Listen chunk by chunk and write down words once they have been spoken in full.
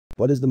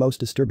What is the most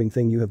disturbing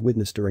thing you have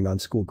witnessed during on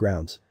school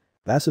grounds?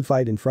 Massive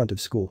fight in front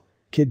of school.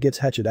 Kid gets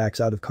hatchet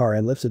axe out of car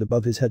and lifts it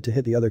above his head to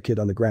hit the other kid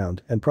on the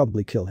ground and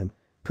probably kill him.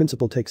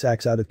 Principal takes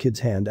axe out of kid's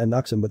hand and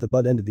knocks him with the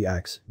butt end of the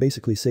axe,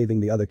 basically saving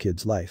the other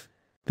kid's life.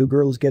 Two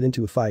girls get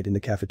into a fight in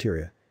the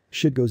cafeteria.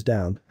 Shit goes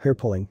down, hair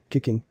pulling,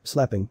 kicking,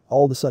 slapping,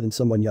 all of a sudden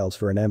someone yells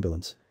for an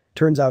ambulance.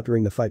 Turns out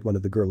during the fight one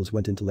of the girls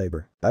went into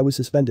labor. I was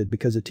suspended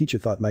because a teacher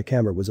thought my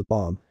camera was a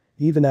bomb.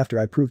 Even after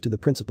I proved to the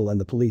principal and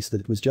the police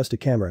that it was just a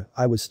camera,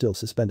 I was still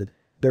suspended.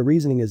 Their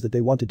reasoning is that they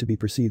wanted to be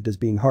perceived as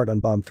being hard on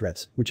bomb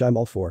threats, which I'm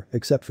all for,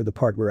 except for the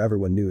part where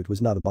everyone knew it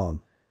was not a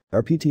bomb.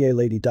 Our PTA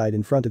lady died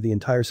in front of the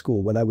entire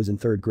school when I was in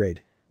 3rd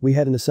grade. We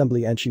had an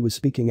assembly and she was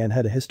speaking and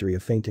had a history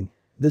of fainting.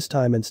 This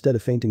time instead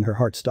of fainting her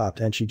heart stopped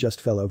and she just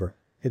fell over.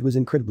 It was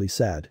incredibly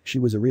sad, she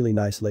was a really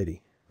nice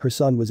lady. Her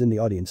son was in the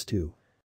audience too.